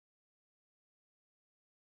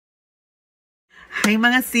Hi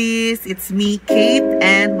mga sis, it's me Kate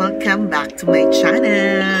and welcome back to my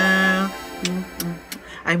channel.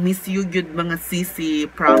 I miss you good mga sisi,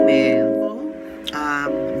 promise.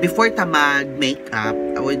 Before ta mag-makeup,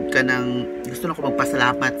 gusto na ko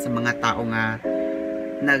magpasalamat sa mga tao nga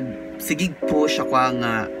nagsigig push ako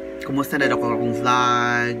nga kumusta na ako akong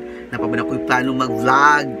vlog, napabana ko'y plano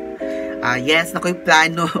mag-vlog. Yes, na ko'y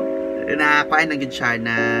plano na kuan na gid siya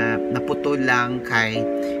na naputol lang kay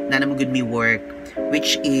na naman good me work,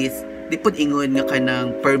 which is di pud ingon nga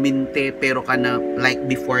kanang permanente pero kana like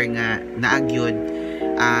before nga naagyod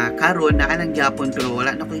karon na kanang gyapon pero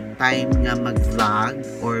wala na ko'y time nga mag-vlog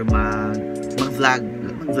or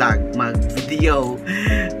mag-video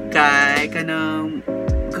kay kanang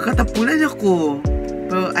kakatapulan ako.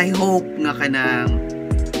 Pero I hope nga kanang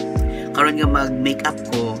karon nga mag-makeup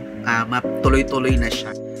ko matuloy-tuloy na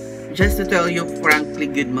siya. Just to tell you frankly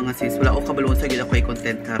good mga sis, wala ako kabalong sa gid ako ay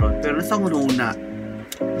content karon. Pero nasa una,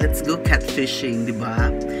 let's go catfishing, di ba?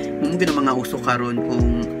 Mumugin ang mga uso karon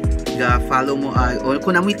kung follow mo o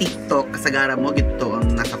kung namoy TikTok kasagara mo gito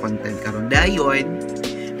ang nasa content karon. Dayon,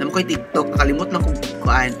 naman ko TikTok, nakalimot lang kung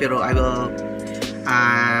kuan pero I will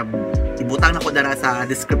ibutang na ko dara sa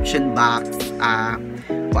description box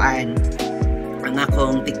kuan ang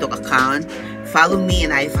akong TikTok account. Follow me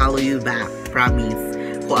and I follow you back, promise.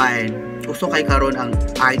 Kuan uso kay karon ang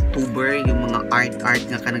arttuber, yung mga art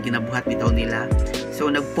nga kanang ginabuhat bitaw nila. So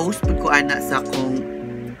nag-post pud ko ana sa akong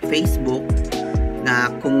Facebook na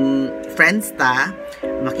kung friends ta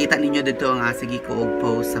makita ninyo dito nga sige ko og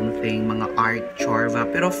post something mga art chorva,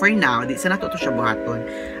 pero for now di sa nato to siya buhaton.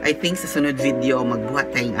 I think sa sunod video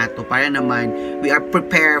magbuhat tayong ato para naman we are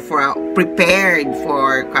prepared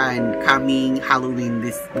for coming Halloween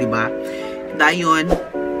this, di ba? Dayon,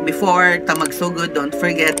 before ta magsugod, don't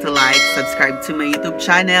forget to like, subscribe to my YouTube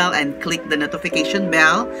channel and click the notification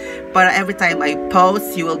bell para every time I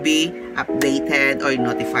post, you will be updated or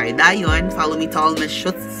notified. Dayon, follow me to all my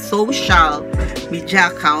social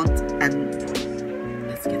media account and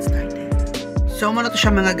let's get started. So, muna to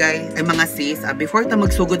siya mga guys, ay mga sis, before ta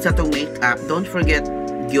magsugod sa itong makeup, don't forget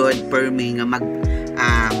good per me nga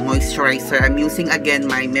moisturizer. I'm using again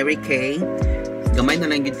my Mary Kay. Gamay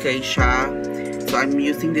na lang good kay siya. So I'm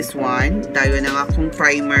using this one. Dayon ang akong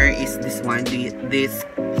primer is this one, this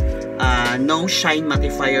No Shine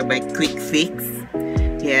Mattifier by Quick Fix.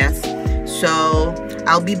 Yes. So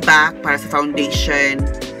I'll be back para sa foundation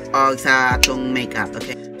o sa atong makeup.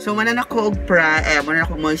 Okay. So manan ako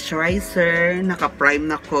moisturizer,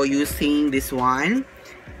 naka-prime na ko using this one.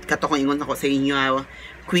 Kato kong ingon ako sa inyo,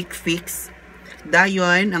 Quick Fix.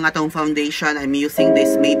 Dayon ang atong foundation, I'm using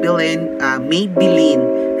this Maybelline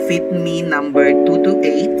Fit Me number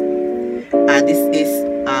 228. This is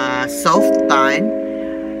soft tan.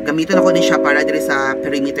 Gamiton ako ni siya para diri sa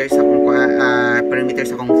perimeter sa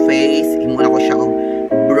akong face. Imo na ko siya og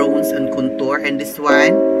bronze and contour. And this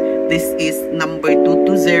one, this is number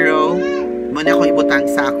 220. Mo na ako ibutang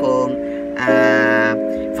sa akong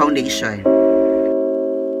foundation.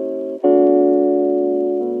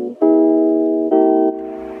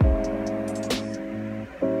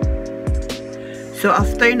 So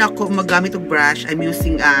after na ako magamit og brush, I'm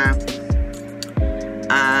using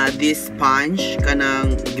this sponge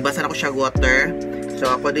kanang gibasan ako siya water.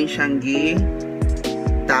 So ako din siyang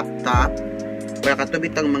tap para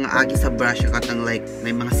katubit ang mga agi sa brush katang like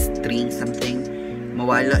may mga string something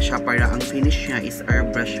mawala siya para ang finish niya is our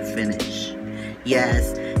brush finish.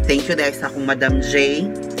 Yes, thank you dahil sa akong Madam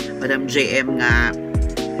JM nga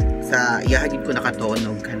sa iyahagid ko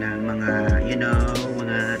nakatunog kanang mga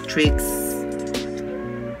mga tricks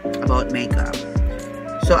about makeup.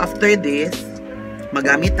 So after this,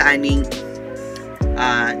 magamit ta aning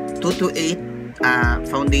 228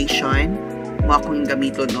 foundation. Mo akong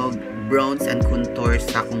gamiton og bronze and contour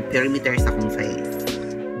sa akong perimeter sa akong face.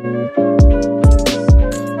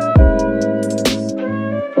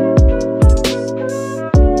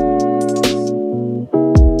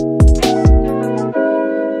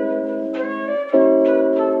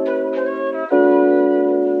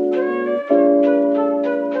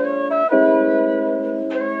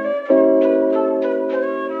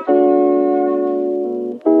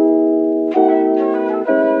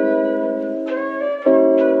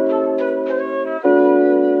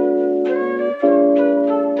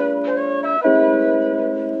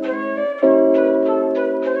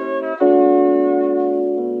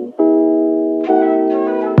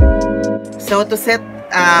 So to set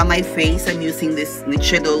my face, I'm using this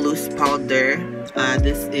Nichido Loose Powder.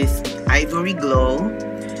 This is Ivory Glow.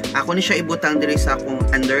 Ako ni siya ibutang diri sa akong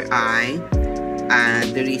under eye.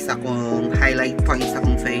 Diri sa akong highlight points sa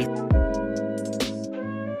akong face.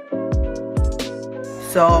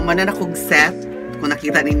 So, manan akong set. Kung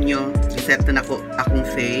nakita ninyo, set na ako akong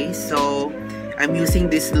face. So, I'm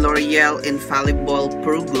using this L'Oreal Infallible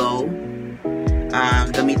Pro Glow.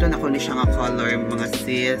 Gamiton ako ni siya nga color, mga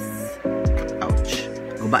sis. Ouch.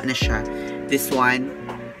 Guba na siya. This one,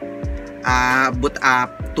 but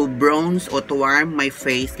to bronze or to warm my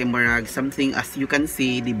face kay murag something as you can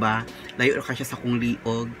see, di ba? Layo ra ka siya sa akong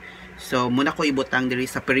liog. So, muna ko ibutang diri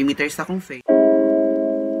sa perimeter sa akong face.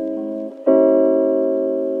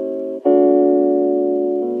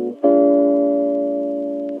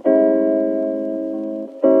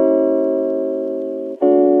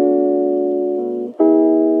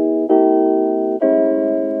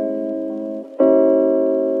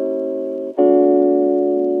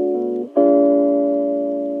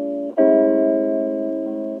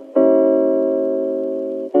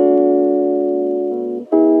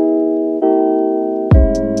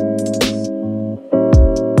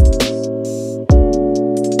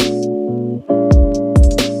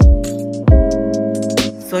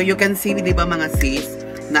 So, you can see, di ba mga sis,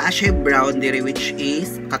 naa siya brown diri, which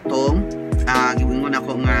is katong, gawin mo na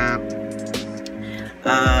ako nga,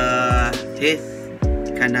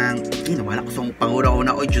 kanang, nawala ko sa panguraw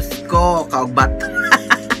na, o Diyos ko, kaugbat.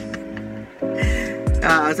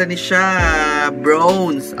 Asa ni siya,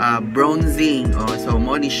 bronze, bronzing, so,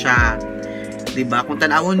 mo ni siya, di ba, kung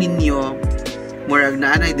tanawon ninyo, murag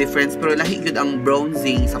na anay difference, pero lahi yun ang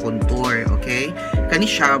bronzing sa contour, okay? Kani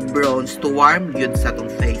siya bronze to warm yun sa atong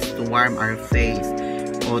face, to warm our face,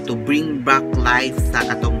 o to bring back life sa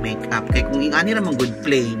atong makeup. Kaya kung ingani naman good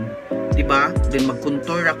plain, diba? Then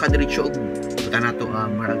mag-contour ka diretso, puta na to,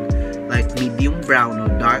 murag, like medium brown or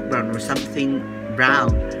dark brown or something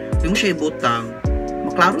brown. Kung siya ibutang,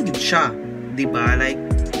 maklaro din siya, diba? Like,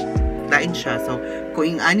 lain siya. So,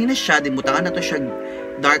 kung ingani na siya, din butangan na to siya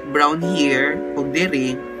dark brown here, o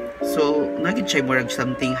diri, so, naging siya murag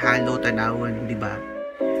something halo tanawon, di ba?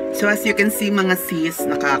 So, as you can see, mga sis,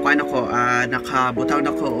 nakakuan ako, nakabutaw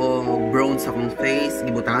na ko o bronze sa akong face,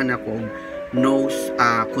 gibutangan ako nose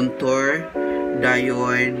contour,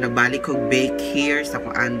 dayon, nagbalik ko bake here sa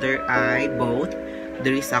akong under eye, both,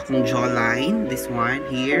 there is akong jawline, this one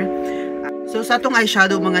here. So, sa atong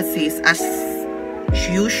eyeshadow, mga sis, as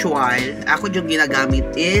usual, ako yung ginagamit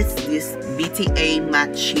is this BTA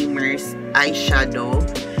Matte Shimmers eyeshadow,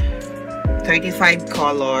 35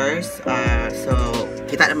 colors. So,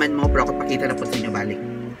 kita naman mo, pero ako pakita na po sa inyo balik.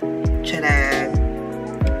 Tcharan!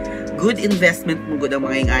 Good investment mo good ang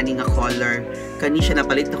mga ingani nga color. Kani siya,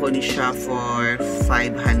 napalit na ko ni siya for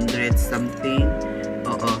 500 something.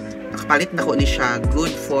 Oo. Nakapalit na ko ni siya.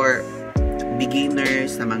 Good for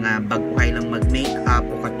beginners, na mga baguhay lang mag-makeup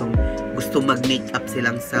o katong gusto mag-makeup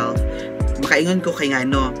silang self. Makaingon ko kay nga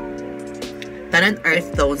no, tanan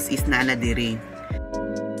earth tones is na diri.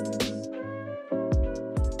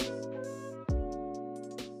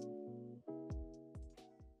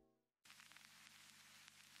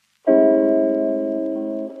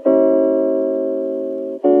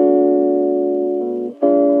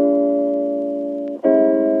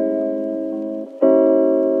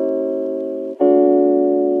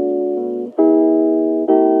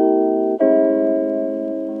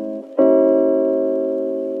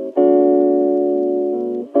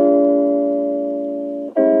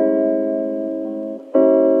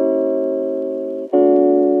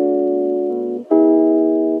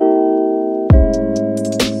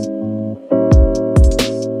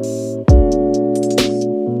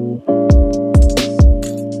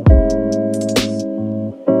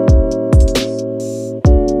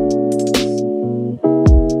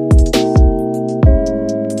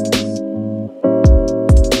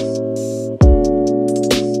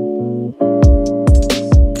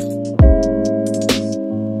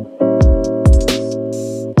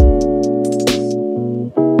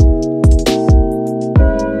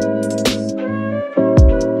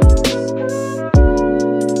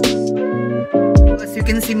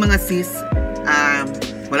 kasi mga sis,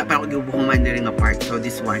 wala pa ako gibuhuman rin nga part. So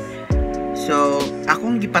this one. So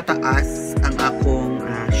akong gipataas ang akong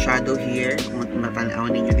shadow here. Kung matanaw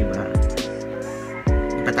ninyo, di ba?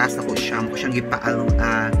 Gipataas ako siya. Ako siyang gipaalong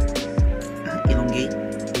elongate.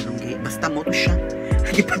 Basta mo to siya.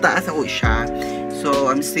 Gipataas ako siya. So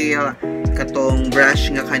I'm still katong brush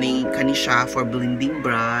nga kani siya for blending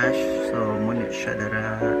brush. So muna siya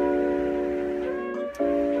dara.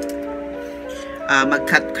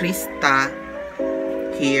 Mag-cut krista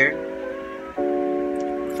here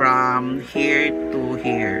from here to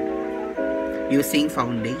here using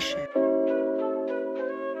foundation.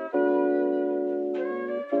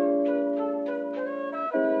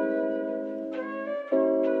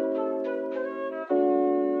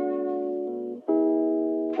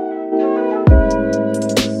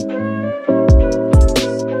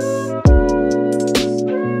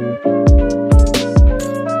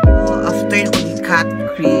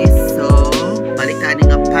 So, balik tani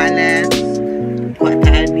nga palette. Kuha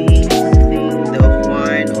tani something, the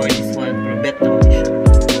one or this one, pero bet naman siya.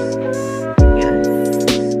 Yes.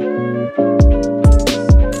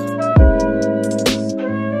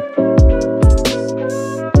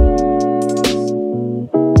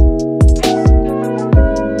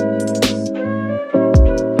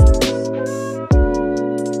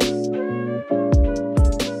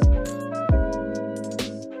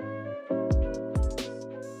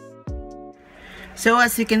 So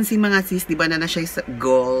as you can see mga sis, diba na siya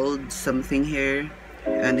gold something here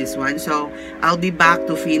and this one. So I'll be back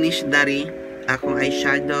to finish dari akong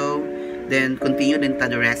eyeshadow, then continue din ta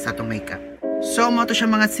the rest sa atong makeup. So mo to siya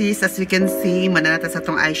mga sis, as you can see mananata sa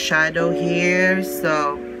atong eyeshadow here.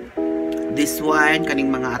 So this one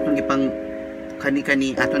kaning mga atong gipang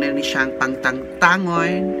kani-kani ato na ni siyang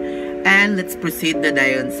pangtangtangon, and let's proceed na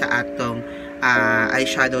dayon sa atong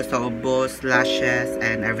eyeshadow sa ubos, lashes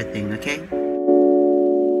and everything, okay?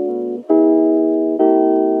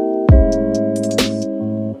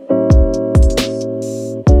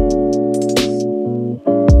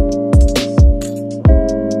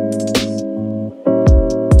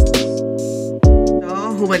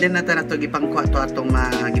 Huwag na ito gipang kwato atong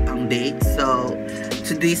gipang date. So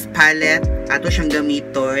this palette ato siyang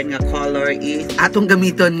gamiton nga color is atong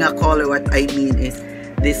gamiton nga color, what I mean is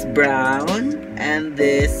this brown and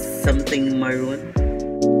this something maroon.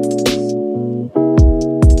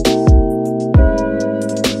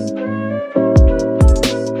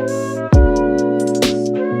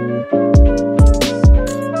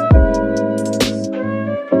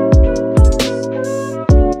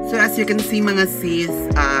 As you can see mga sis,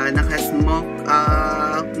 naka-smoke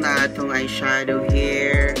up na itong eyeshadow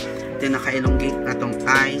here, then naka-elongate na itong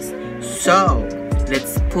eyes. So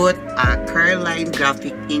let's put a curl line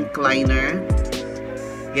graphic ink liner.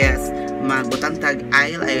 Yes, magbutang tag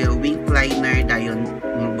ay wink liner dayon,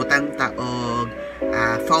 magbutang taog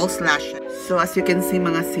false lash. So as you can see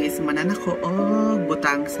mga sis, mananako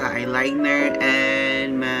butang sa eyeliner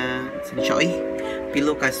and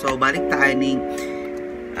pilo ka. So balik ta aning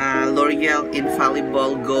L'Oreal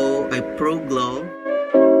Infallible Go Pro Glow.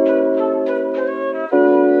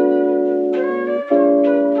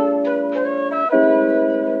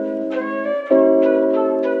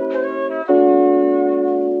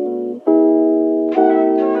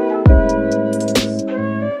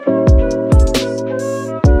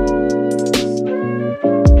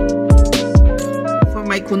 For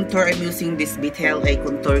my contour, I'm using this Detail A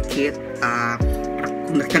Contour Kit.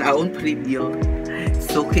 Kung nakanaon preview,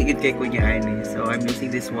 so cute kay kunya ani. So I'm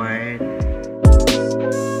using this one.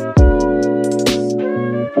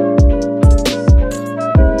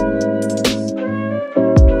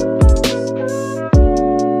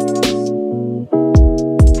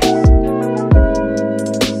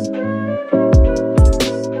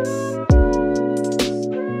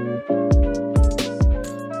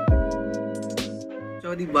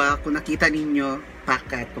 So diba kung nakita ninyo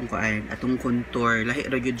pakat tong kuan atong contour, lahi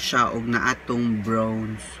ra gyud siya og na atong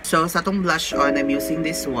bronze. So sa atong blush on, I'm using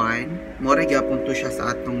this one. More gyapon to siya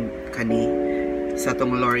sa atong kani sa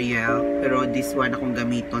atong L'Oreal, pero this one akong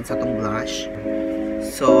gamiton sa atong blush.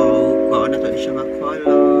 So kuan na to siya nga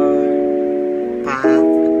color, pat,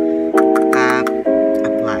 tap,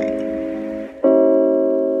 apply.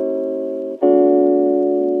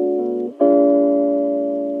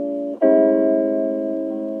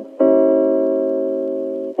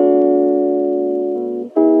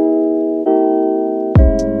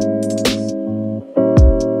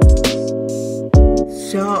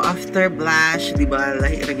 So after blush, di ba,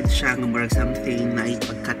 lahi ra gid siya nga murag something na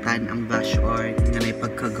ipagkatan ang blush on nga na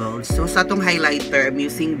ipagka-gold. So sa atong highlighter, I'm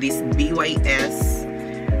using this BYS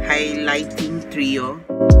highlighting trio.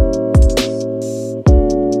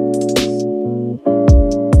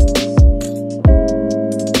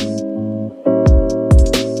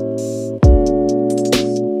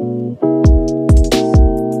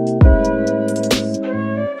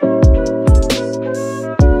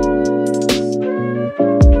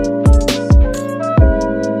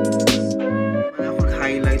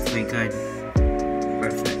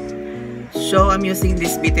 So, I'm using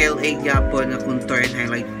this Detail A Japon na contour and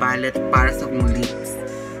highlight palette para sa akong lips.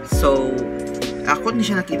 So, ako hindi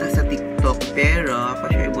siya nakita sa TikTok, pero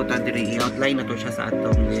ako siya ibutan din i-outline na to siya sa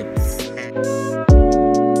atong lips.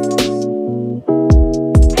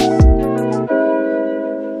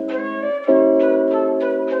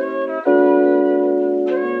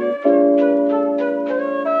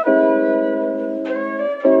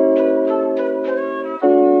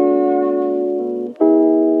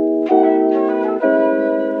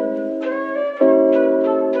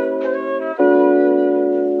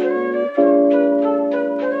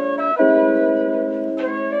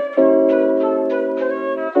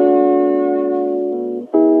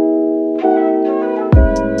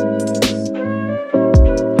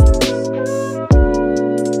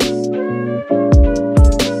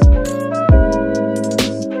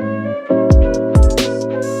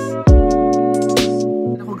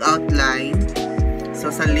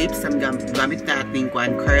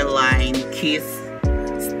 kuan Caroline Kiss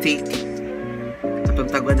stick. Atong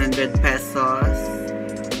tag 100 pesos.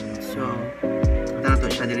 So, na to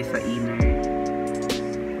siya diri sa inner.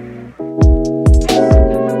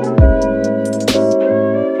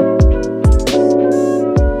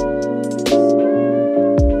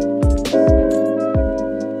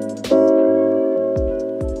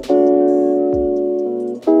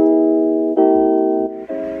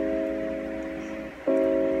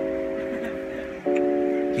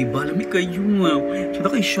 Iba lami kayo nga. Sada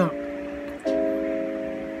kayo siya.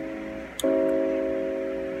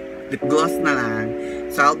 Lip gloss na lang.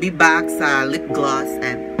 So, I'll be back sa lip gloss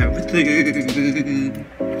and everything.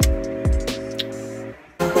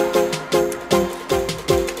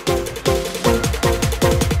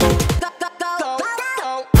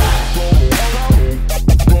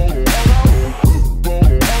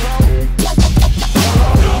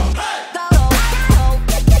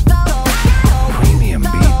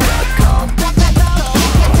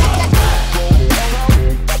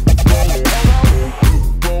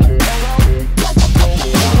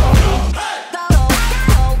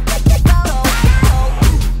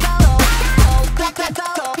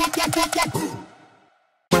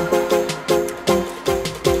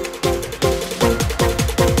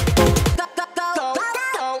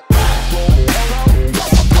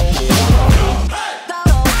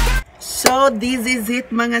 So, this is it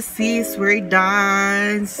mga sis. We're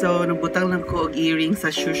done. So, nabutang lang ko og earrings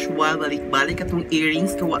as usual. Balik-balik atong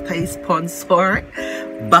earrings to what ay sponsor.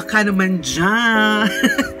 Baka naman dyan.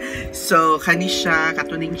 So, kani siya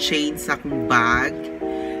katuning chain sa akong bag.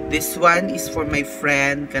 This one is for my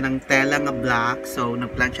friend kanang tela nga black. So,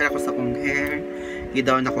 nagplansya ako sa akong hair.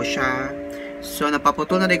 Gidown ako siya. So,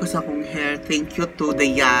 napaputol na rin ko sa akong hair. Thank you to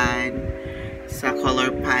Dayan sa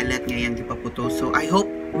color palette ngayang gipaputol. So, I hope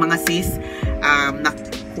mga sis,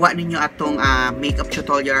 nakuha ninyo atong makeup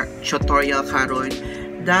tutorial karon.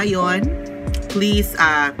 Dayon, please,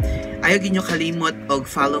 ayaw ginyo kalimot og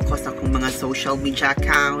follow ko sa akong mga social media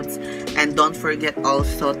accounts. And don't forget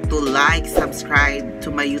also to like, subscribe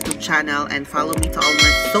to my YouTube channel, and follow me to all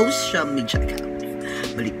my social media accounts.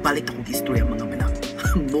 Balik-balik akong istorya mga manang.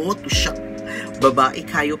 Moto siya. Babae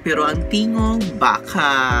kayo pero ang tingong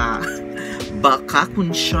baka. Baka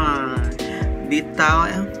kun siya. Bitaw.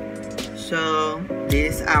 So,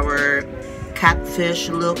 this is our catfish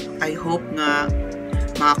look. I hope nga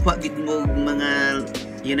makakuha gid mo mga,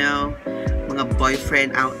 you know, mga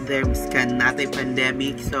boyfriend out there miskan natay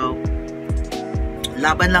pandemic. So,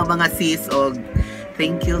 laban lang mga sis og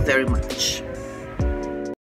thank you very much.